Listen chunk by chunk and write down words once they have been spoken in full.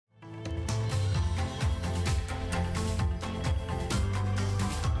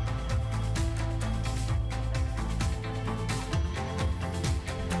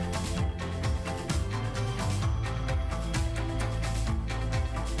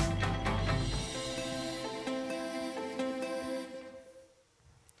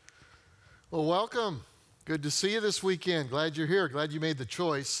Well, welcome. Good to see you this weekend. Glad you're here. Glad you made the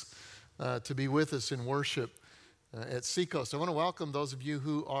choice to be with us in worship at Seacoast. I want to welcome those of you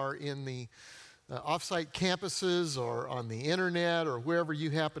who are in the offsite campuses or on the internet or wherever you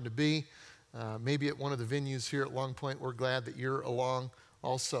happen to be. Maybe at one of the venues here at Long Point. We're glad that you're along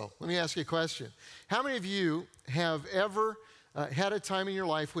also. Let me ask you a question. How many of you have ever had a time in your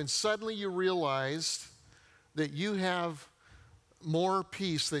life when suddenly you realized that you have more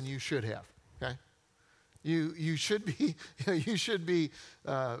peace than you should have? Okay, you should be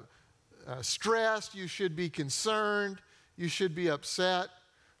stressed. You should be concerned. You should be upset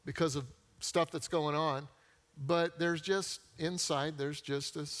because of stuff that's going on. But there's just inside. There's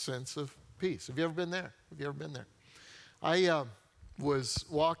just a sense of peace. Have you ever been there? Have you ever been there? I was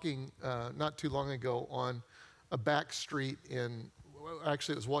walking not too long ago on a back street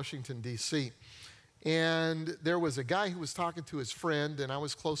actually it was Washington, D.C., and there was a guy who was talking to his friend, and I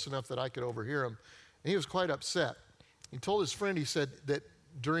was close enough that I could overhear him, and he was quite upset. He told his friend, he said that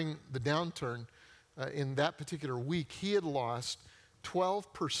during the downturn in that particular week, he had lost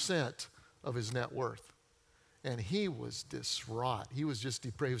 12% of his net worth. And he was distraught. He was just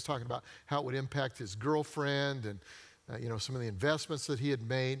depressed. He was talking about how it would impact his girlfriend and some of the investments that he had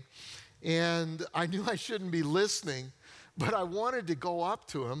made. And I knew I shouldn't be listening, but I wanted to go up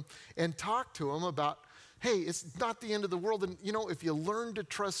to him and talk to him about, hey, it's not the end of the world. And, if you learn to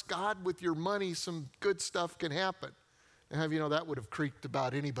trust God with your money, some good stuff can happen. And that would have creeped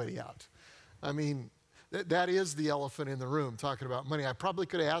about anybody out. I mean, that is the elephant in the room, talking about money. I probably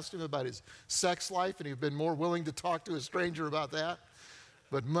could have asked him about his sex life, and he'd been more willing to talk to a stranger about that.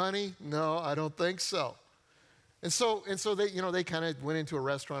 But money, no, I don't think so. And so they kind of went into a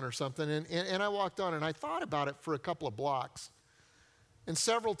restaurant or something, and I walked on, and I thought about it for a couple of blocks, and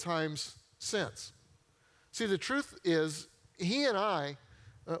several times since. See, the truth is, he and I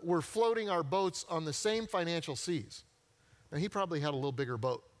were floating our boats on the same financial seas. Now, he probably had a little bigger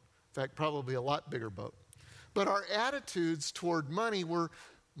boat. In fact, probably a lot bigger boat. But our attitudes toward money were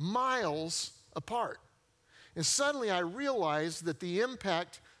miles apart. And suddenly I realized that the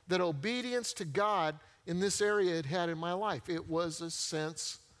impact that obedience to God in this area had in my life, it was a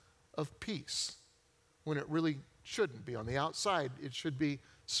sense of peace when it really shouldn't be. On the outside, it should be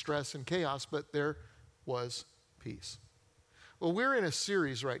stress and chaos, but there was peace. Well, we're in a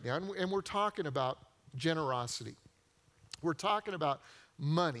series right now, and we're talking about generosity. We're talking about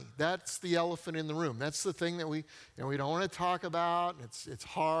money. That's the elephant in the room. That's the thing that we don't want to talk about. It's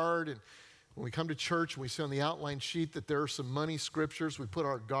hard. And when we come to church and we see on the outline sheet that there are some money scriptures, we put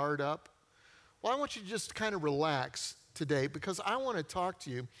our guard up. Well, I want you to just kind of relax today because I want to talk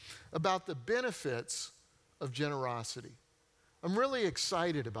to you about the benefits of generosity. I'm really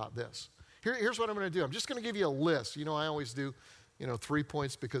excited about this. Here's what I'm going to do. I'm just going to give you a list. I always do 3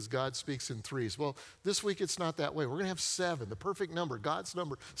 points because God speaks in threes. Well, this week it's not that way. We're going to have 7, the perfect number, God's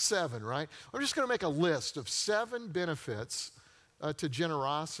number 7, right? I'm just going to make a list of 7 benefits to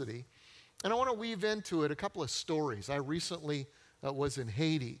generosity. And I want to weave into it a couple of stories. I recently was in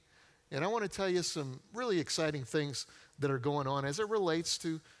Haiti, and I want to tell you some really exciting things that are going on as it relates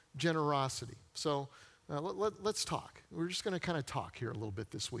to generosity. So let's talk. We're just going to kind of talk here a little bit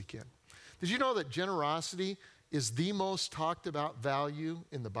this weekend. Did you know that generosity is the most talked about value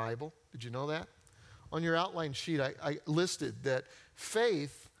in the Bible? Did you know that? On your outline sheet, I listed that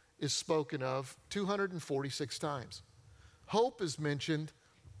faith is spoken of 246 times. Hope is mentioned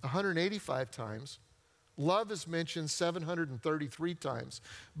 185 times. Love is mentioned 733 times.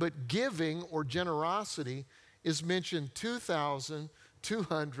 But giving or generosity is mentioned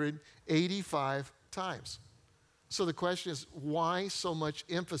 2,285 times. So the question is, why so much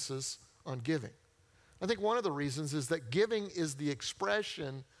emphasis on giving? I think one of the reasons is that giving is the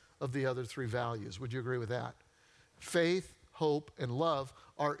expression of the other 3 values. Would you agree with that? Faith, hope, and love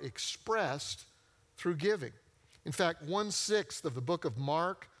are expressed through giving. In fact, 1/6 of the book of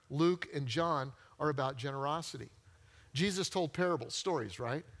Mark, Luke, and John are about generosity. Jesus told parables, stories,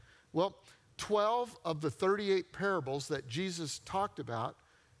 right? Well, 12 of the 38 parables that Jesus talked about,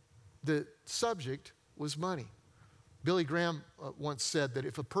 the subject was money. Billy Graham once said that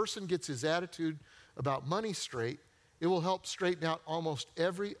if a person gets his attitude about money straight, it will help straighten out almost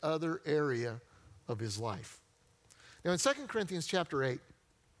every other area of his life. Now in 2 Corinthians chapter 8,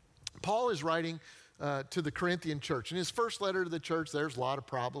 Paul is writing to the Corinthian church. In his first letter to the church, there's a lot of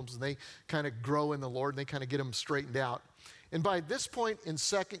problems, and they kind of grow in the Lord, and they kind of get them straightened out. And by this point in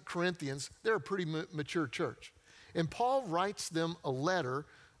 2 Corinthians, they're a pretty mature church. And Paul writes them a letter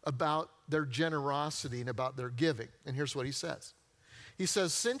about their generosity and about their giving. And here's what he says. He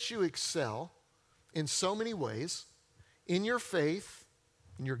says, since you excel in so many ways, in your faith,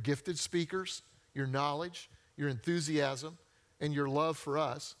 and your gifted speakers, your knowledge, your enthusiasm, and your love for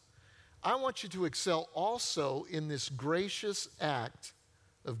us, I want you to excel also in this gracious act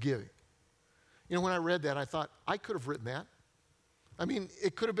of giving. You know, when I read that, I thought, I could have written that. I mean,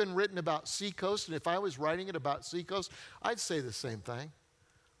 it could have been written about Seacoast, and if I was writing it about Seacoast, I'd say the same thing.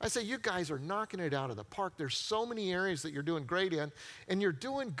 I say, you guys are knocking it out of the park. There's so many areas that you're doing great in, and you're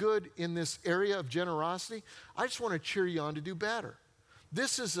doing good in this area of generosity. I just want to cheer you on to do better.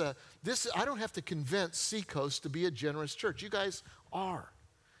 I don't have to convince Seacoast to be a generous church. You guys are.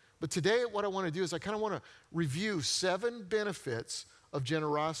 But today what I want to do is I kind of want to review 7 benefits of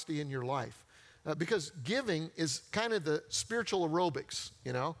generosity in your life. Because giving is kind of the spiritual aerobics,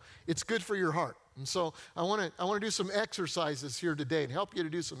 you know. It's good for your heart. And so I want to do some exercises here today and help you to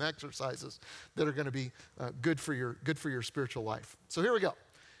do some exercises that are going to be good for your spiritual life. So here we go.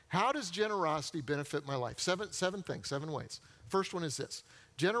 How does generosity benefit my life? Seven things, 7 ways. First one is this.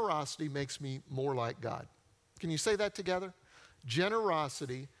 Generosity makes me more like God. Can you say that together?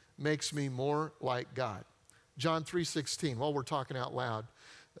 Generosity makes me more like God. John 3:16, while we're talking out loud,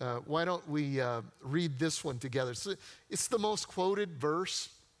 why don't we read this one together? It's the most quoted verse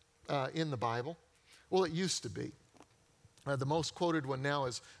in the Bible. Well, it used to be. The most quoted one now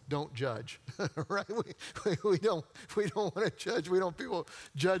is "Don't judge," right? We don't want to judge. We don't want people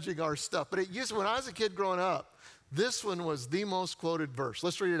judging our stuff. But it used to, when I was a kid growing up, this one was the most quoted verse.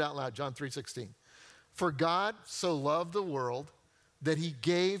 Let's read it out loud. John 3:16. For God so loved the world that he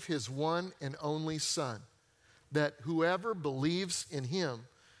gave his one and only Son, that whoever believes in him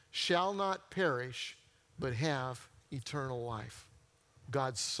shall not perish, but have eternal life.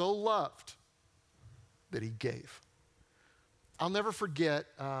 God so loved that he gave. I'll never forget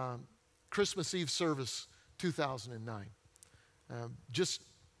Christmas Eve service 2009. Just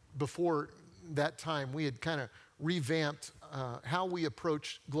before that time, we had kind of revamped how we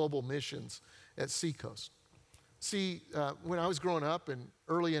approach global missions at Seacoast. See, when I was growing up and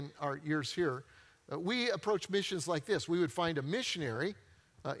early in our years here, we approached missions like this. We would find a missionary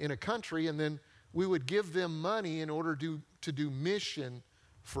in a country, and then we would give them money in order to do mission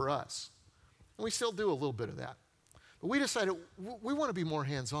for us. And we still do a little bit of that. But we decided we want to be more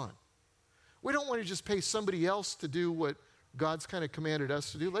hands-on. We don't want to just pay somebody else to do what God's kind of commanded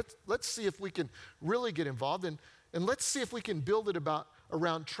us to do. Let's see if we can really get involved, and let's see if we can build it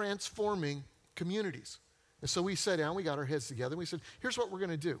around transforming communities. And so we sat down, we got our heads together, and we said, here's what we're going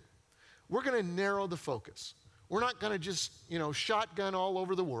to do. We're going to narrow the focus. We're not going to just, shotgun all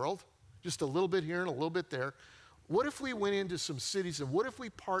over the world, just a little bit here and a little bit there. What if we went into some cities, and what if we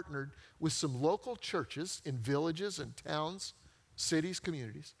partnered with some local churches in villages and towns, cities,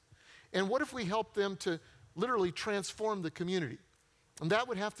 communities? And what if we helped them to literally transform the community? And that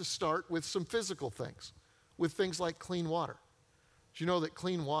would have to start with some physical things, with things like clean water. Do you know that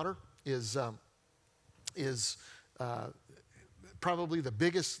clean water is probably the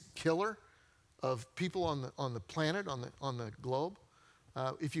biggest killer of people on the planet, on the globe?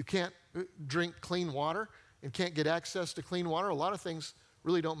 If you can't drink clean water and can't get access to clean water, a lot of things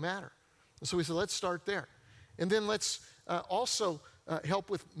really don't matter. And so we said, let's start there. And then let's also help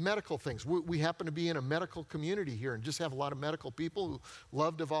with medical things. We happen to be in a medical community here and just have a lot of medical people who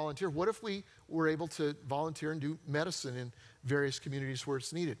love to volunteer. What if we were able to volunteer and do medicine in various communities where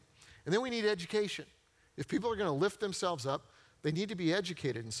it's needed? And then we need education. If people are going to lift themselves up, they need to be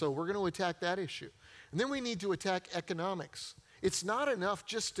educated. And so we're going to attack that issue. And then we need to attack economics. It's not enough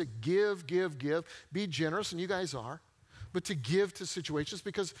just to give, be generous, and you guys are, but to give to situations,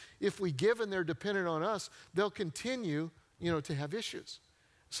 because if we give and they're dependent on us, they'll continue, to have issues.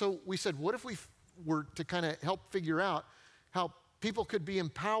 So we said, what if we were to kind of help figure out how people could be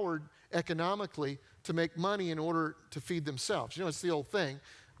empowered economically to make money in order to feed themselves? It's the old thing.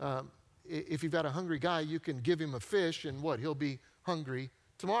 If you've got a hungry guy, you can give him a fish, and what? He'll be hungry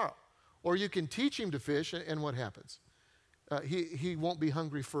tomorrow. Or you can teach him to fish, and what happens? He won't be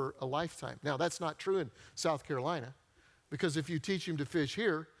hungry for a lifetime. Now, that's not true in South Carolina, because if you teach him to fish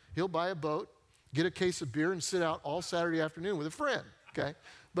here, he'll buy a boat, get a case of beer, and sit out all Saturday afternoon with a friend, okay?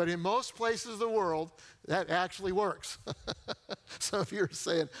 But in most places of the world, that actually works. So if you're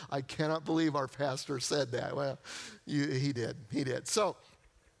saying, I cannot believe our pastor said that, well, he did. So,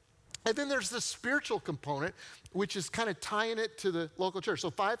 and then there's the spiritual component, which is kind of tying it to the local church.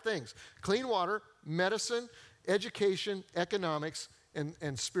 So 5 things: clean water, medicine, education, economics,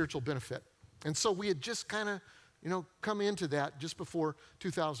 and spiritual benefit. And so we had just kind of, come into that just before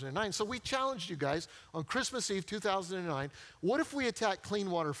 2009. So we challenged you guys on Christmas Eve 2009, what if we attack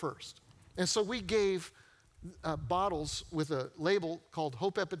clean water first? And so we gave bottles with a label called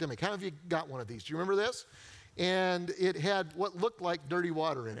Hope Epidemic. How many of you got one of these? Do you remember this? and it had what looked like dirty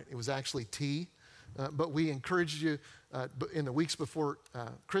water in it. It was actually tea. But we encouraged you in the weeks before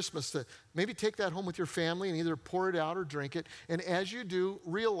Christmas to maybe take that home with your family and either pour it out or drink it. And as you do,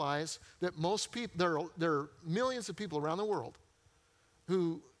 realize that most people, there are millions of people around the world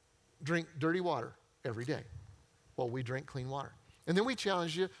who drink dirty water every day. Well, we drink clean water. And then we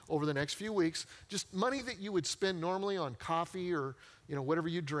challenge you over the next few weeks, just money that you would spend normally on coffee or whatever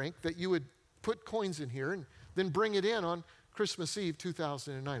you drink, that you would put coins in here and then bring it in on Christmas Eve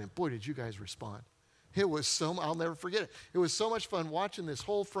 2009. And boy, did you guys respond. It was I'll never forget it. It was so much fun watching this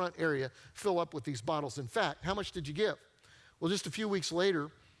whole front area fill up with these bottles. In fact, how much did you give? Well, just a few weeks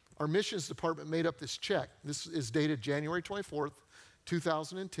later, our missions department made up this check. This is dated January 24th,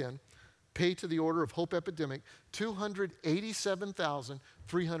 2010. Pay to the Order of Hope Epidemic,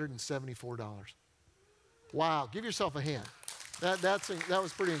 $287,374. Wow, give yourself a hand. That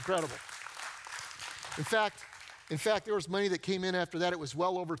was pretty incredible. In fact, there was money that came in after that. It was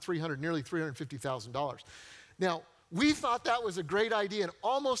well over nearly $350,000. Now, we thought that was a great idea, and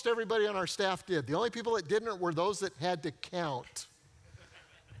almost everybody on our staff did. The only people that didn't were those that had to count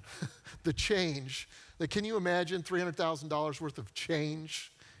the change. Can you imagine $300,000 worth of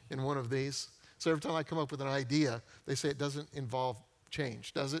change in one of these? So every time I come up with an idea, they say it doesn't involve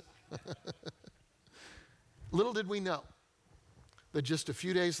change, does it? Little did we know that just a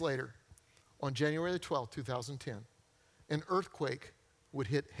few days later, on January the 12th, 2010, an earthquake would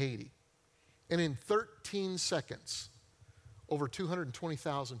hit Haiti. And in 13 seconds, over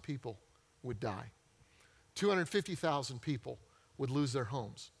 220,000 people would die. 250,000 people would lose their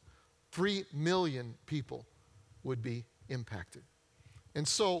homes. 3 million people would be impacted. And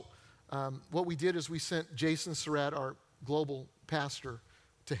so what we did is we sent Jason Surratt, our global pastor,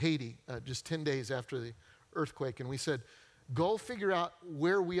 to Haiti just 10 days after the earthquake. And we said, go figure out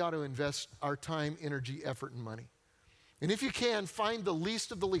where we ought to invest our time, energy, effort, and money. And if you can, find the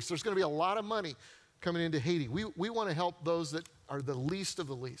least of the least. There's going to be a lot of money coming into Haiti. We want to help those that are the least of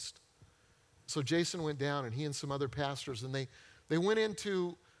the least. So Jason went down, and he and some other pastors, and they went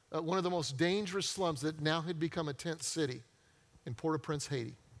into one of the most dangerous slums that now had become a tent city in Port-au-Prince,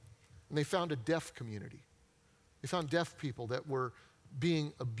 Haiti. And they found a deaf community. They found deaf people that were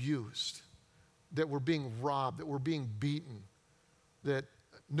being abused, that were being robbed, that were being beaten, that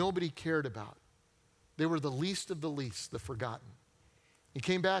nobody cared about. They were the least of the least, the forgotten. He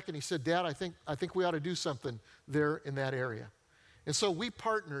came back and he said, Dad, I think we ought to do something there in that area. And so we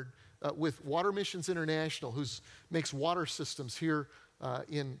partnered with Water Missions International, who makes water systems here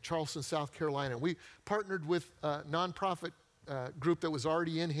in Charleston, South Carolina. We partnered with a nonprofit group that was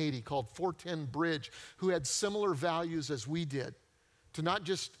already in Haiti called 410 Bridge, who had similar values as we did, to not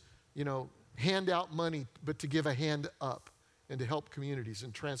just, hand out money, but to give a hand up and to help communities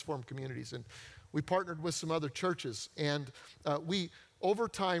and transform communities. And we partnered with some other churches, and we, over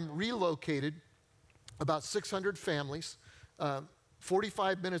time, relocated about 600 families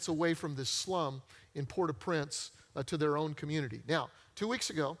 45 minutes away from this slum in Port-au-Prince to their own community. Now, 2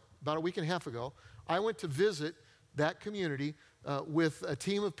 weeks ago, about a week and a half ago, I went to visit that community with a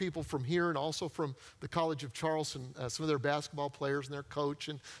team of people from here and also from the College of Charleston, some of their basketball players and their coach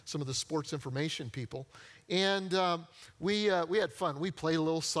and some of the sports information people. And we had fun. We played a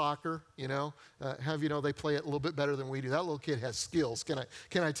little soccer, they play it a little bit better than we do. That little kid has skills,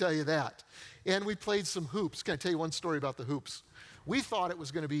 can I tell you that? And we played some hoops. Can I tell you one story about the hoops? We thought it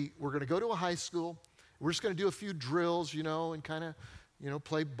was going to be, we're going to go to a high school, we're just going to do a few drills, and kind of,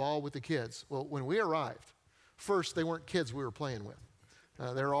 play ball with the kids. Well, when we arrived, first, they weren't kids we were playing with.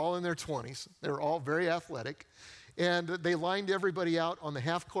 They were all in their 20s. They were all very athletic. And they lined everybody out on the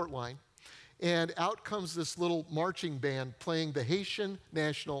half-court line. And out comes this little marching band playing the Haitian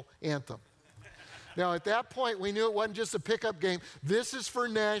national anthem. Now, at that point, we knew it wasn't just a pickup game. This is for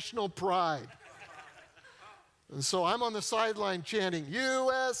national pride. And so I'm on the sideline chanting,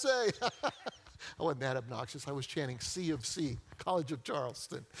 USA! I wasn't that obnoxious. I was chanting C of C, College of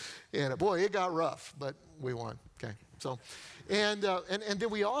Charleston. And boy, it got rough, but we won. Okay, so, and then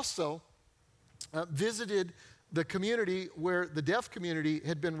we also visited the community where the deaf community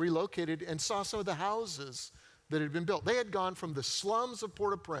had been relocated and saw some of the houses that had been built. They had gone from the slums of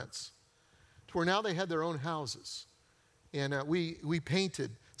Port-au-Prince to where now they had their own houses. And we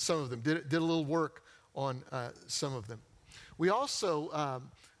painted some of them, did a little work on some of them. We also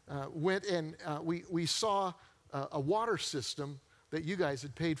went and we saw a water system that you guys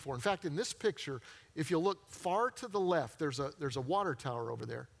had paid for. In fact, in this picture, if you look far to the left, there's a water tower over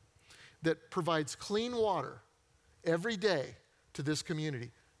there that provides clean water every day to this community.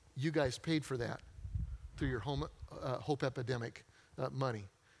 You guys paid for that through your Hope Epidemic money.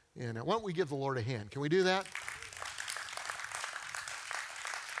 And why don't we give the Lord a hand? Can we do that?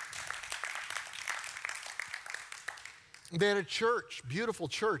 They had a church, beautiful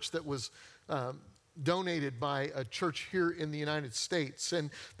church that was donated by a church here in the United States. And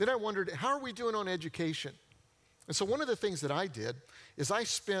then I wondered, how are we doing on education? And so one of the things that I did is I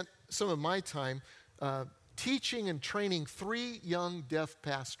spent some of my time teaching and training 3 young deaf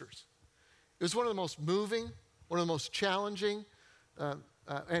pastors. It was one of the most moving, one of the most challenging,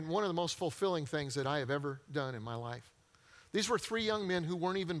 and one of the most fulfilling things that I have ever done in my life. These were 3 young men who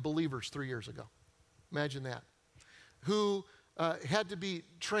weren't even believers 3 years ago. Imagine that. Who had to be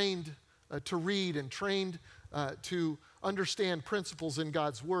trained to read and trained to understand principles in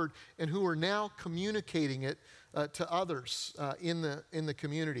God's Word, and who are now communicating it to others in the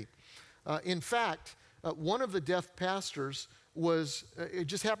community. In fact, one of the deaf pastors it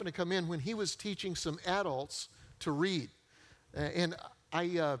just happened to come in when he was teaching some adults to read. And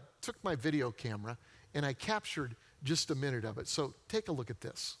I took my video camera and I captured just a minute of it. So take a look at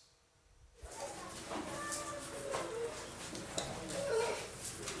this.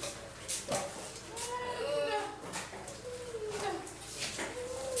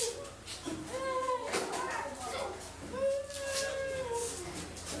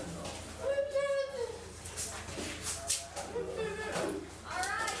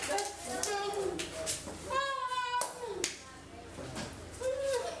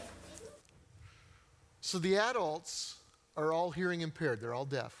 So the adults are all hearing impaired. They're all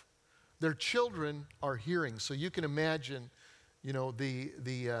deaf. Their children are hearing. So you can imagine,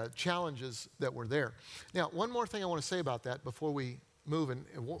 the challenges that were there. Now, one more thing I want to say about that before we move, and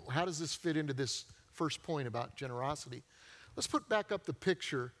how does this fit into this first point about generosity? Let's put back up the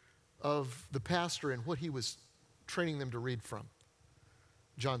picture of the pastor and what he was training them to read from.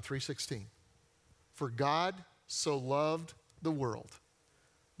 John 3:16. For God so loved the world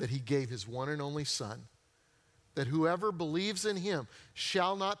that he gave his one and only Son, that whoever believes in him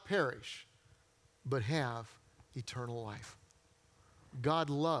shall not perish, but have eternal life. God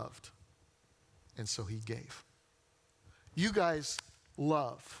loved, and so he gave. You guys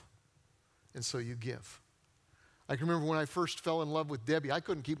love, and so you give. I can remember when I first fell in love with Debbie, I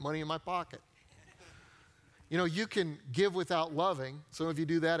couldn't keep money in my pocket. You can give without loving. Some of you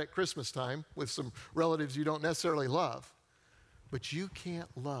do that at Christmas time with some relatives you don't necessarily love. But you can't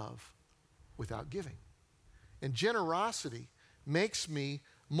love without giving. And generosity makes me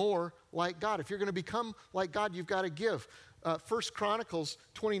more like God. If you're going to become like God, you've got to give. 1 Chronicles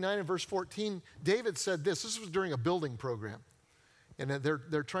 29 and verse 14, David said this. This was during a building program. And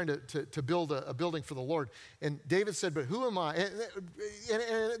they're trying to build a building for the Lord. And David said, but who am I?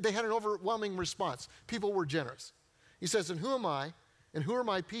 And they had an overwhelming response. People were generous. He says, and who am I and who are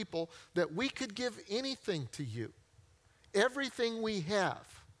my people that we could give anything to you? Everything we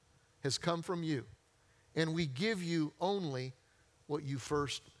have has come from you, and we give you only what you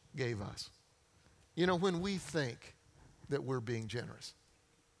first gave us. When we think that we're being generous,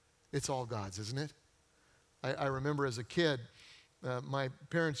 it's all God's, isn't it? I remember as a kid, my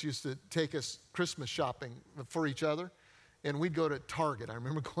parents used to take us Christmas shopping for each other, and we'd go to Target. I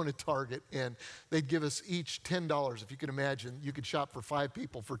remember going to Target, and they'd give us each $10. If you can imagine, you could shop for 5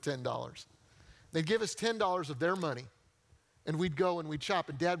 people for $10. They'd give us $10 of their money, and we'd go and we'd shop,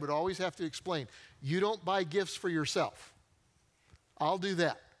 and Dad would always have to explain, you don't buy gifts for yourself. I'll do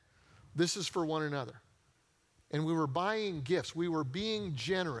that. This is for one another. And we were buying gifts. We were being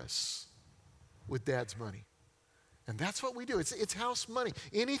generous with Dad's money. And that's what we do. It's house money.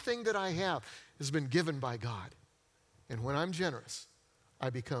 Anything that I have has been given by God. And when I'm generous,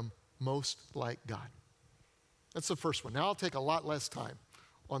 I become most like God. That's the first one. Now I'll take a lot less time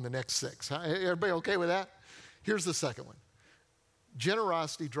on the next 6. Everybody okay with that? Here's the second one.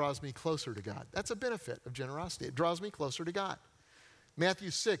 Generosity draws me closer to God. That's a benefit of generosity. It draws me closer to God.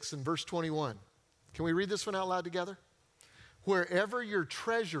 Matthew 6 and verse 21. Can we read this one out loud together? Wherever your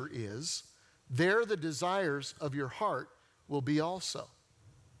treasure is, there the desires of your heart will be also.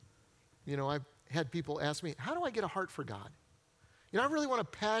 I've had people ask me, how do I get a heart for God? I really want a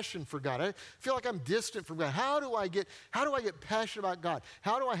passion for God. I feel like I'm distant from God. How do I get passionate about God?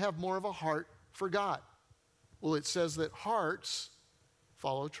 How do I have more of a heart for God? Well, it says that hearts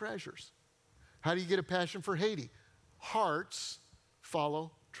follow treasures. How do you get a passion for Haiti? Hearts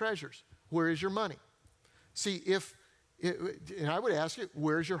follow treasures. Where is your money? See, and I would ask you,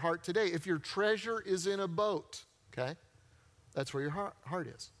 where's your heart today? If your treasure is in a boat, okay, that's where your heart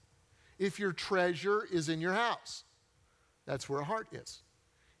is. If your treasure is in your house, that's where a heart is.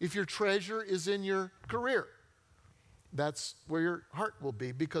 If your treasure is in your career, that's where your heart will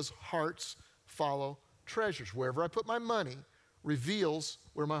be, because hearts follow treasures. Wherever I put my money, reveals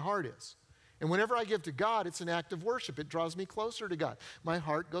where my heart is. And whenever I give to God, it's an act of worship. It draws me closer to God. My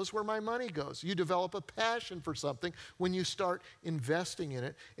heart goes where my money goes. You develop a passion for something when you start investing in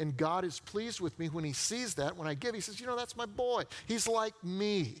it. And God is pleased with me when he sees that. When I give, he says, that's my boy. He's like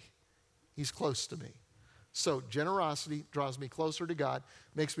me. He's close to me. So generosity draws me closer to God,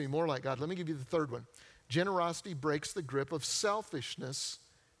 makes me more like God. Let me give you the third one. Generosity breaks the grip of selfishness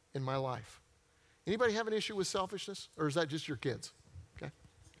in my life. Anybody have an issue with selfishness? Or is that just your kids? Okay.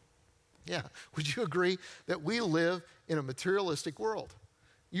 Yeah. Would you agree that we live in a materialistic world?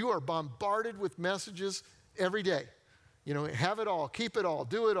 You are bombarded with messages every day. Have it all, keep it all,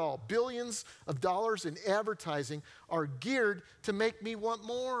 do it all. Billions of dollars in advertising are geared to make me want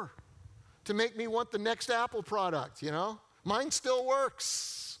more, to make me want the next Apple product, Mine still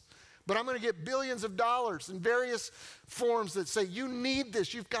works, but I'm going to get billions of dollars in various forms that say, you need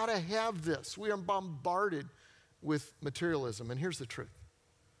this, you've got to have this. We are bombarded with materialism. And here's the truth.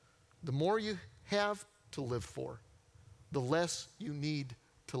 The more you have to live for, the less you need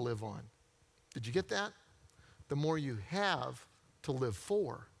to live on. Did you get that? The more you have to live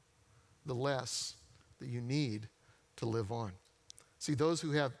for, the less that you need to live on. See, those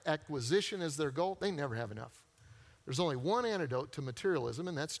who have acquisition as their goal, they never have enough. There's only one antidote to materialism,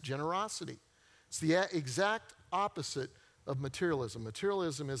 and that's generosity. It's the exact opposite of materialism.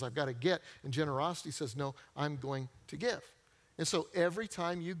 Materialism is I've got to get, and generosity says, no, I'm going to give. And so every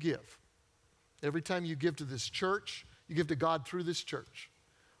time you give to this church, you give to God through this church,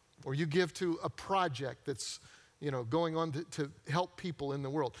 or you give to a project that's going on to help people in the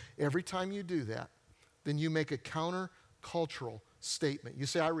world. Every time you do that, then you make a counter-cultural statement. You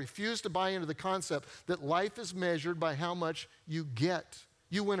say, I refuse to buy into the concept that life is measured by how much you get.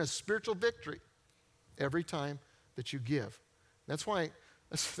 You win a spiritual victory every time that you give. That's why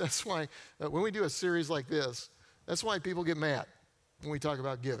when we do a series like this, that's why people get mad when we talk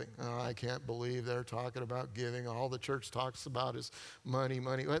about giving. Oh, I can't believe they're talking about giving. All the church talks about is money.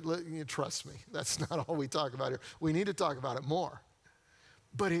 Trust me, that's not all we talk about here. We need to talk about it more.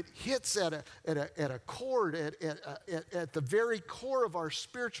 But it hits at a chord, at the very core of our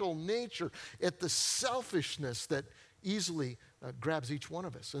spiritual nature, at the selfishness that easily grabs each one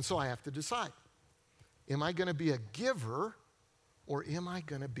of us. And so I have to decide, am I going to be a giver or am I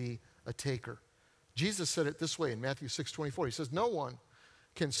going to be a taker? Jesus said it this way in Matthew 6:24. He says, no one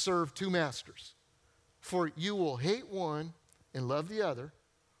can serve two masters, for you will hate one and love the other,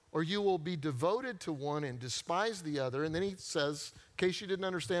 or you will be devoted to one and despise the other. And then he says, in case you didn't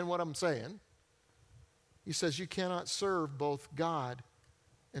understand what I'm saying, he says you cannot serve both God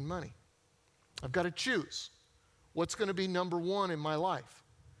and money. I've got to choose what's going to be number one in my life.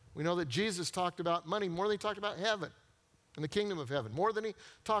 We know that Jesus talked about money more than he talked about heaven and the kingdom of heaven, more than he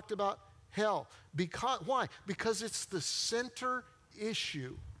talked about hell. Why? Because it's the center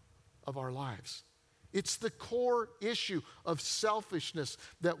issue of our lives. It's the core issue of selfishness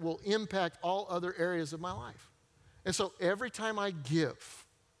that will impact all other areas of my life. And so every time I give,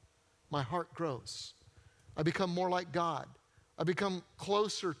 my heart grows. I become more like God. I become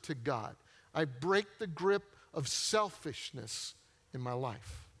closer to God. I break the grip of selfishness in my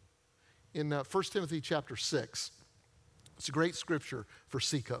life. In 1 Timothy chapter 6, it's a great scripture for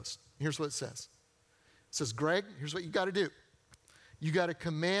Seacoast. Here's what it says. It says, Greg, here's what you got to do. You got to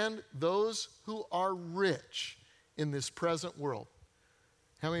command those who are rich in this present world.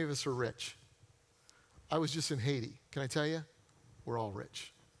 How many of us are rich? I was just in Haiti. Can I tell you? We're all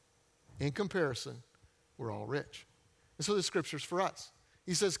rich. In comparison, we're all rich. And so the scripture's for us.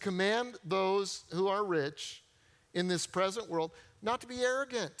 He says, command those who are rich in this present world not to be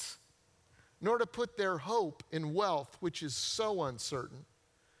arrogant, nor to put their hope in wealth, which is so uncertain,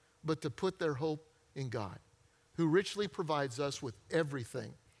 but to put their hope in God, who richly provides us with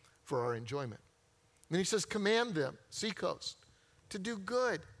everything for our enjoyment. And then he says, command them, Seacoast, to do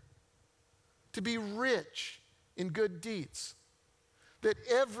good, to be rich in good deeds, that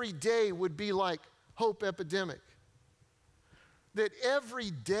every day would be like Hope Epidemic, that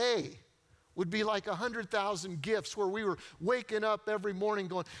every day would be like 100,000 gifts where we were waking up every morning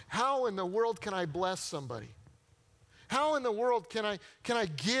going, how in the world can I bless somebody? How in the world can I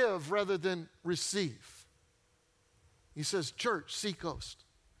give rather than receive? He says, church, Seacoast,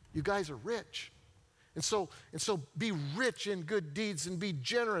 you guys are rich. And so be rich in good deeds and be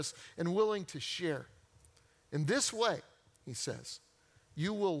generous and willing to share. In this way, he says,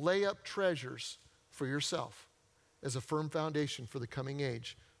 you will lay up treasures for yourself as a firm foundation for the coming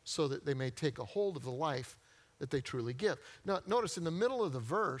age, so that they may take a hold of the life that they truly give. Now, notice in the middle of the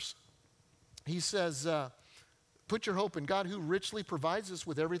verse, he says, Put your hope in God who richly provides us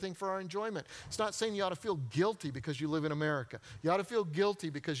with everything for our enjoyment. It's not saying you ought to feel guilty because you live in America. You ought to feel guilty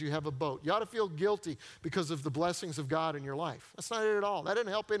because you have a boat. You ought to feel guilty because of the blessings of God in your life. That's not it at all. That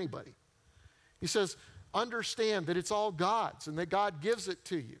didn't help anybody. He says, understand that it's all God's and that God gives it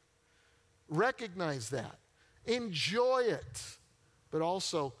to you. Recognize that. Enjoy it. But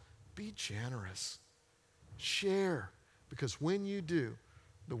also, be generous. Share. Because when you do,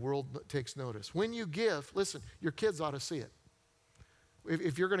 the world takes notice. When you give, listen, your kids ought to see it.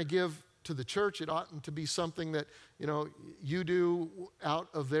 If you're going to give to the church, it oughtn't to be something that, you do out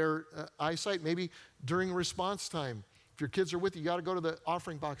of their eyesight. Maybe during response time, if your kids are with you, you got to go to the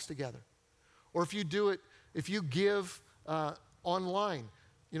offering box together. Or if you do it, if you give online,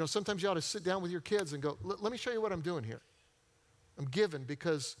 sometimes you ought to sit down with your kids and go, let me show you what I'm doing here. I'm giving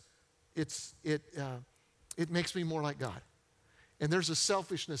because it makes me more like God. And there's a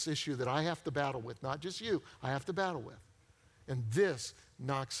selfishness issue that I have to battle with, not just you, I have to battle with. And this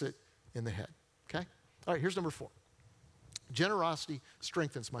knocks it in the head, okay? All right, here's number 4. Generosity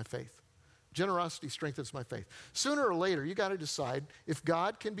strengthens my faith. Generosity strengthens my faith. Sooner or later, you got to decide if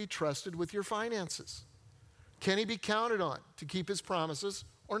God can be trusted with your finances. Can he be counted on to keep his promises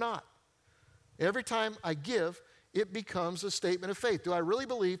or not? Every time I give, it becomes a statement of faith. Do I really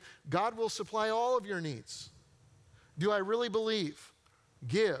believe God will supply all of your needs? Do I really believe,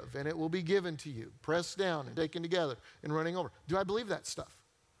 give and it will be given to you, pressed down and taken together and running over? Do I believe that stuff?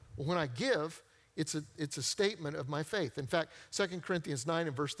 Well, when I give, it's a statement of my faith. In fact, 2 Corinthians 9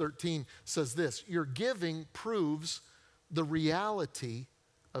 and verse 13 says this, your giving proves the reality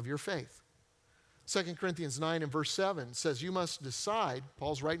of your faith. 2 Corinthians 9 and verse 7 says you must decide,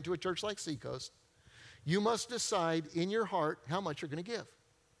 Paul's writing to a church like Seacoast, you must decide in your heart how much you're going to give.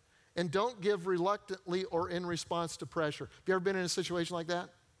 And don't give reluctantly or in response to pressure. Have you ever been in a situation like that?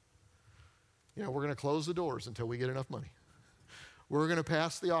 We're going to close the doors until we get enough money. We're going to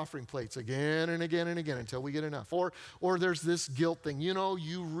pass the offering plates again and again and again until we get enough. Or there's this guilt thing.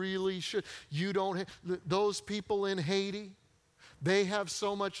 You really should. You don't. Those people in Haiti, they have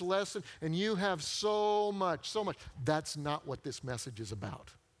so much less, and you have so much. That's not what this message is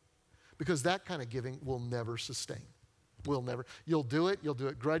about. Because that kind of giving will never sustain. You'll do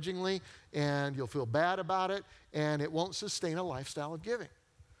it grudgingly, and you'll feel bad about it, and it won't sustain a lifestyle of giving.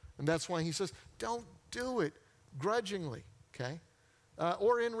 And that's why he says, don't do it grudgingly, okay?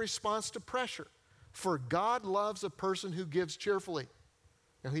 Or in response to pressure. For God loves a person who gives cheerfully.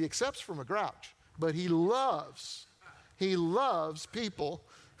 Now, he accepts from a grouch, but he loves people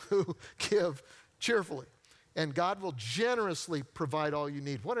who give cheerfully. And God will generously provide all you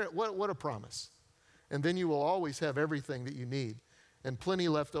need. What a promise. And then you will always have everything that you need and plenty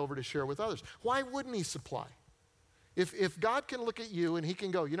left over to share with others. Why wouldn't he supply? If God can look at you and he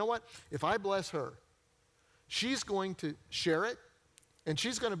can go, you know what? If I bless her, she's going to share it, and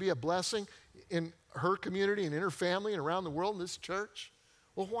she's going to be a blessing in her community and in her family and around the world in this church.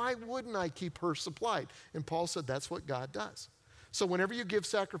 Well, why wouldn't I keep her supplied? And Paul said that's what God does. So whenever you give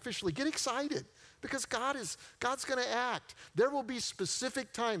sacrificially, get excited. Because God's going to act. There will be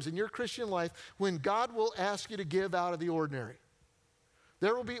specific times in your Christian life when God will ask you to give out of the ordinary.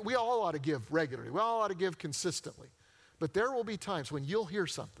 We all ought to give regularly. We all ought to give consistently. But there will be times when you'll hear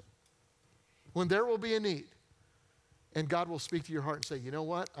something, when there will be a need, and God will speak to your heart and say, you know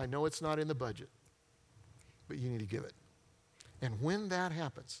what? I know it's not in the budget, but you need to give it. And when that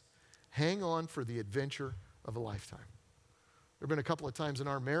happens, hang on for the adventure of a lifetime. There have been a couple of times in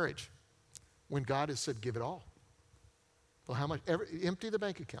our marriage when God has said, give it all. Well, how much? Empty the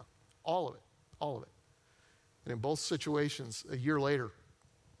bank account. All of it. And in both situations, a year later,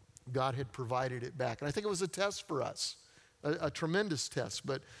 God had provided it back. And I think it was a test for us, a tremendous test.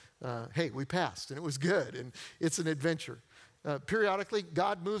 But hey, we passed, and it was good, and it's an adventure. Periodically,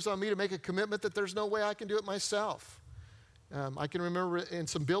 God moves on me to make a commitment that there's no way I can do it myself. I can remember in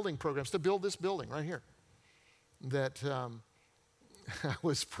some building programs, to build this building right here, that I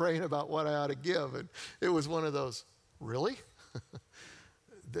was praying about what I ought to give, and it was one of those, really?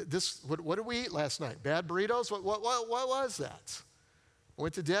 What did we eat last night? Bad burritos? What was that? I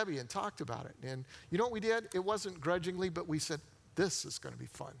went to Debbie and talked about it. And you know what we did? It wasn't grudgingly, but we said, this is going to be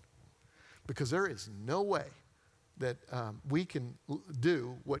fun. Because there is no way that we can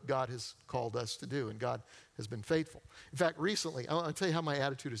do what God has called us to do, and God has been faithful. In fact, recently, I'll tell you how my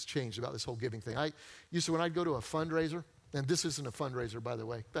attitude has changed about this whole giving thing. I used to, when I'd go to a fundraiser, and this isn't a fundraiser, by the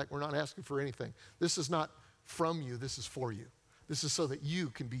way. In fact, we're not asking for anything. This is not from you. This is for you. This is so that you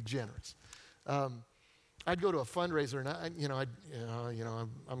can be generous. I'd go to a fundraiser, and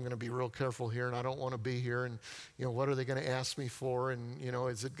I'm going to be real careful here, and I don't want to be here, and what are they going to ask me for, and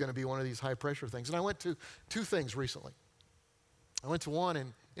is it going to be one of these high pressure things? And I went to two things recently. I went to one,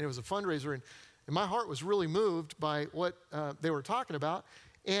 and it was a fundraiser, and my heart was really moved by what they were talking about,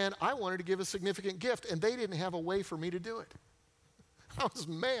 and I wanted to give a significant gift, and they didn't have a way for me to do it. I was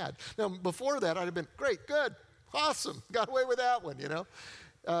mad. Now, before that, I'd have been, great, good, awesome, got away with that one,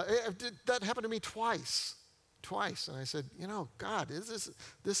 That happened to me twice. And I said, God,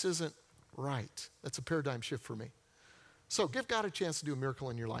 this isn't right. That's a paradigm shift for me. So give God a chance to do a miracle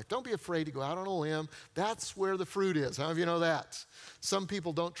in your life. Don't be afraid to go out on a limb. That's where the fruit is. How many of you know that? Some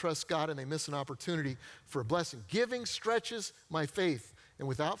people don't trust God and they miss an opportunity for a blessing. Giving stretches my faith. And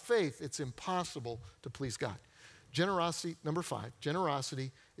without faith, it's impossible to please God. Generosity, number 5,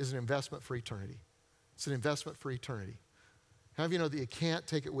 generosity is an investment for eternity. It's an investment for eternity. How many of you know that you can't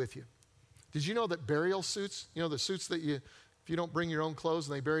take it with you? Did you know that burial suits, the suits that if you don't bring your own clothes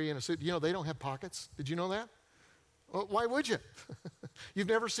and they bury you in a suit, they don't have pockets? Did you know that? Well, why would you? You've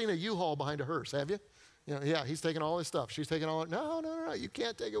never seen a U-Haul behind a hearse, have you? Yeah, he's taking all his stuff. She's taking all it. No, you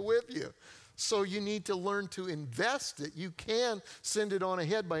can't take it with you. So you need to learn to invest it. You can send it on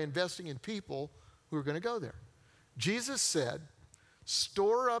ahead by investing in people who are going to go there. Jesus said,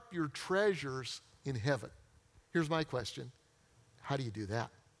 store up your treasures in heaven. Here's my question. How do you do that?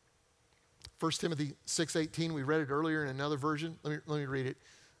 1 Timothy 6:18, we read it earlier in another version. Let me read it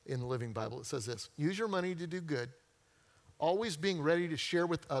in the Living Bible. It says this: use your money to do good, always being ready to share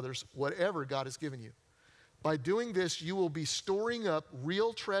with others whatever God has given you. By doing this, you will be storing up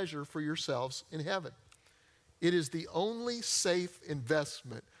real treasure for yourselves in heaven. It is the only safe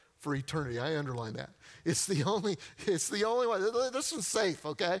investment for eternity. I underline that. It's the only one. This one's safe,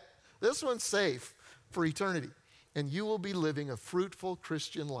 okay? This one's safe for eternity. And you will be living a fruitful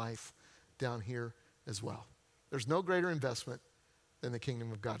Christian life down here as well. There's no greater investment than the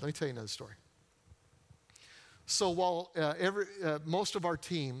kingdom of God. Let me tell you another story. So while most of our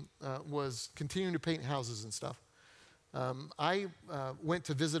team was continuing to paint houses and stuff, I went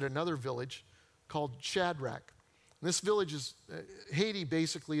to visit another village called Shadrach. And this village is, Haiti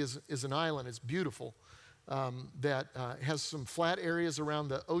basically is an island. It's beautiful. That has some flat areas around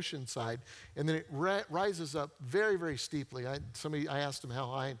the ocean side, and then it rises up very, very steeply. I asked them how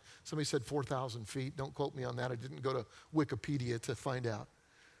high, and somebody said 4,000 feet. Don't quote me on that. I didn't go to Wikipedia to find out.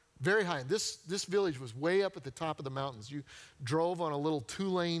 Very high. And this village was way up at the top of the mountains. You drove on a little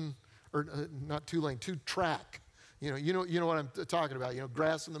two-track. You know what I'm talking about.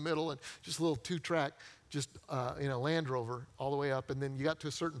 Grass in the middle and just a little two-track. Just Land Rover all the way up, and then you got to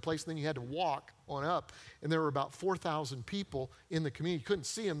a certain place, and then you had to walk on up, and there were about 4,000 people in the community. You couldn't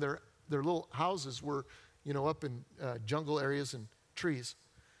see them. Their little houses were, up in jungle areas and trees.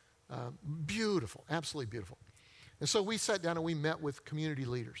 Beautiful, absolutely beautiful. And so we sat down and we met with community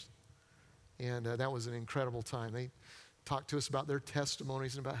leaders, and that was an incredible time. They talked to us about their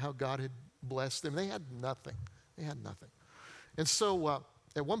testimonies and about how God had blessed them. They had nothing. And so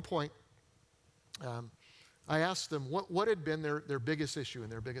at one point, I asked them what had been their biggest issue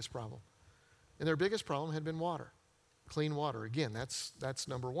and their biggest problem. And their biggest problem had been water, clean water. Again, that's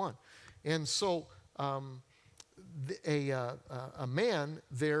number one. And so a man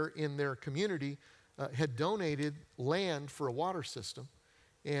there in their community had donated land for a water system.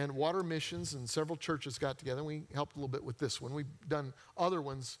 And Water Missions and several churches got together, and we helped a little bit with this one. We've done other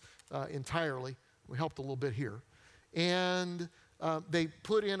ones entirely. We helped a little bit here. And they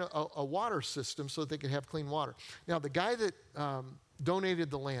put in a water system so that they could have clean water. Now, the guy that donated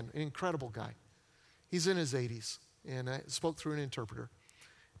the land, an incredible guy, he's in his 80s, and I spoke through an interpreter.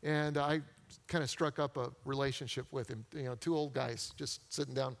 And I kind of struck up a relationship with him, two old guys just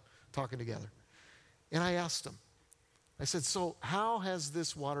sitting down talking together. And I asked him, I said, so how has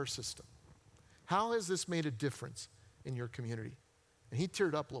this water system, how has this made a difference in your community? And he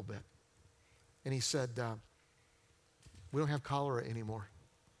teared up a little bit. And he said, we don't have cholera anymore.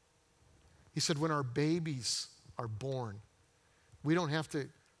 He said, when our babies are born, we don't have to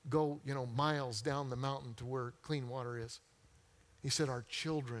go, miles down the mountain to where clean water is. He said, our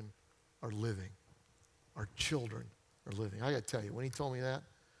children are living. Our children are living. I got to tell you, when he told me that,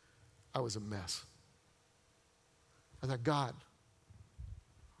 I was a mess. I thought, God,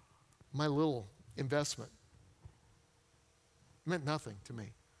 my little investment meant nothing to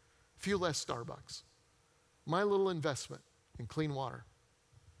me. A few less Starbucks. My little investment in clean water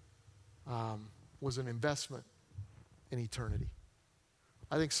was an investment in eternity.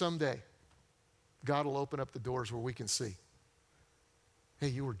 I think someday God will open up the doors where we can see, hey,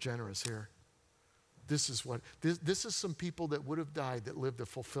 you were generous here. This is some people that would have died that lived a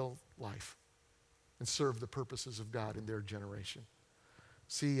fulfilled life. and serve the purposes of God in their generation.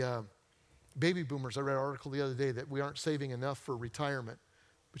 See, baby boomers, I read an article the other day that we aren't saving enough for retirement.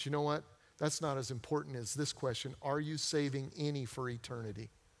 But you know what? That's not as important as this question. Are you saving any for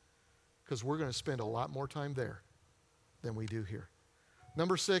eternity? Because we're going to spend a lot more time there than we do here.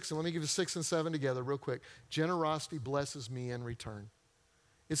 Number 6, and let me give you 6 and 7 together real quick. Generosity blesses me in return.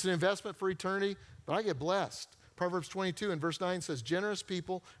 It's an investment for eternity, but I get blessed. Proverbs 22 and verse 9 says, generous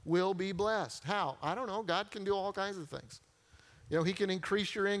people will be blessed. How? I don't know. God can do all kinds of things. You know, he can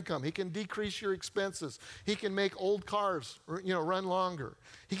increase your income. He can decrease your expenses. He can make old cars, run longer.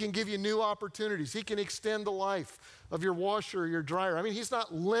 He can give you new opportunities. He can extend the life of your washer or your dryer. I mean, he's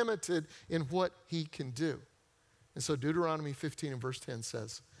not limited in what he can do. And so Deuteronomy 15 and verse 10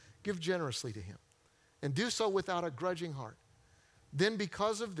 says, give generously to him and do so without a grudging heart. Then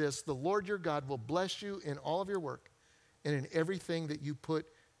because of this, the Lord your God will bless you in all of your work and in everything that you put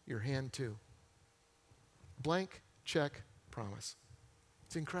your hand to. Blank check promise.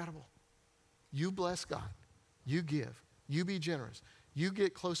 It's incredible. You bless God. You give. You be generous. You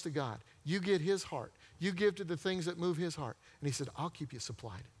get close to God. You get his heart. You give to the things that move his heart. And he said, I'll keep you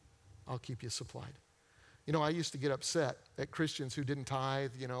supplied. I'll keep you supplied. You know, I used to get upset at Christians who didn't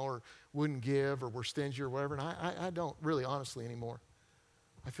tithe, or wouldn't give or were stingy or whatever. And I don't really honestly anymore.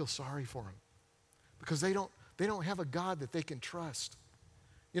 I feel sorry for them because they don't have a God that they can trust.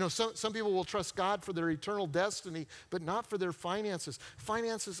 Some people will trust God for their eternal destiny, but not for their finances.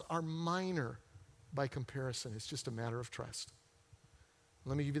 Finances are minor by comparison. It's just a matter of trust.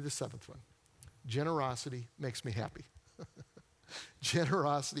 Let me give you the 7th one. Generosity makes me happy.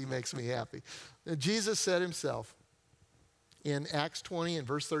 Generosity makes me happy. Now, Jesus said himself in Acts 20 and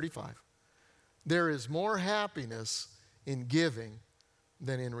verse 35, there is more happiness in giving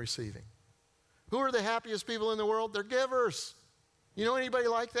than in receiving. Who are the happiest people in the world? They're givers. You know anybody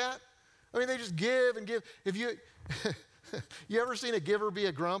like that? I mean, they just give and give. If you ever seen a giver be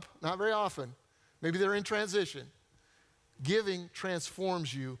a grump? Not very often. Maybe they're in transition. Giving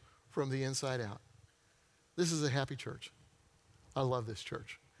transforms you from the inside out. This is a happy church. I love this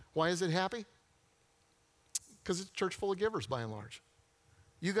church. Why is it happy? Because it's a church full of givers by and large.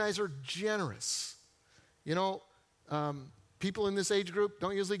 You guys are generous. People in this age group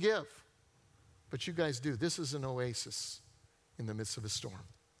don't usually give, but you guys do. This is an oasis in the midst of a storm.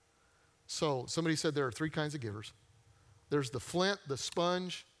 So somebody said there are 3 kinds of givers. There's the flint, the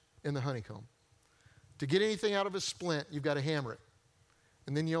sponge, and the honeycomb. To get anything out of a splint, you've got to hammer it.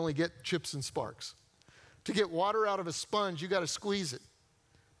 And then you only get chips and sparks. To get water out of a sponge, you've got to squeeze it.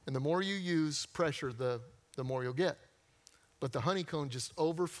 And the more you use pressure, the more you'll get. But the honeycomb just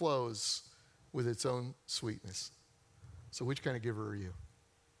overflows with its own sweetness. So which kind of giver are you?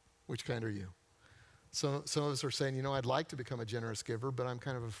 Which kind are you? Some of us are saying, I'd like to become a generous giver, but I'm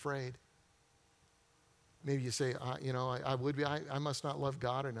kind of afraid. Maybe you say, I would be. I must not love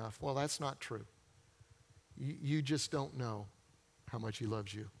God enough. Well, that's not true. You just don't know how much he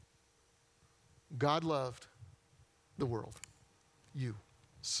loves you. God loved the world, you,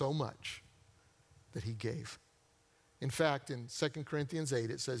 so much that he gave. In fact, in 2 Corinthians 8,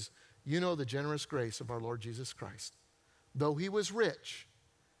 it says, you know the generous grace of our Lord Jesus Christ. Though he was rich,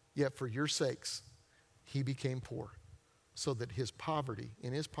 yet for your sakes, he became poor, so that in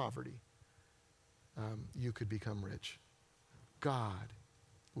his poverty, you could become rich. God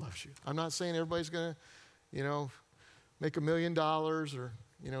loves you. I'm not saying everybody's going to, make $1 million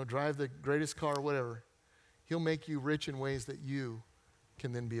or, drive the greatest car or whatever. He'll make you rich in ways that you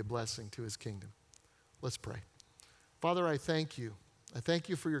can then be a blessing to his kingdom. Let's pray. Father, I thank you. I thank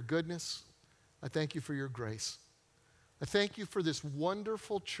you for your goodness. I thank you for your grace. I thank you for this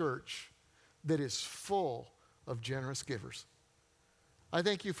wonderful church that is full of generous givers. I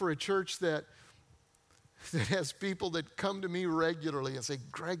thank you for a church that has people that come to me regularly and say,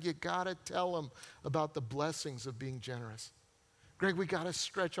 Greg, you got to tell them about the blessings of being generous. Greg, we got to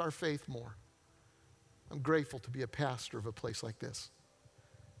stretch our faith more. I'm grateful to be a pastor of a place like this.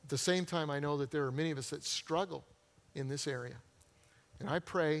 At the same time, I know that there are many of us that struggle in this area. And I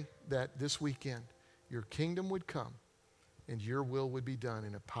pray that this weekend, your kingdom would come and your will would be done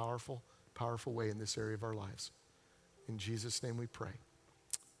in a powerful, powerful way in this area of our lives. In Jesus' name we pray.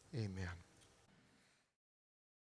 Amen.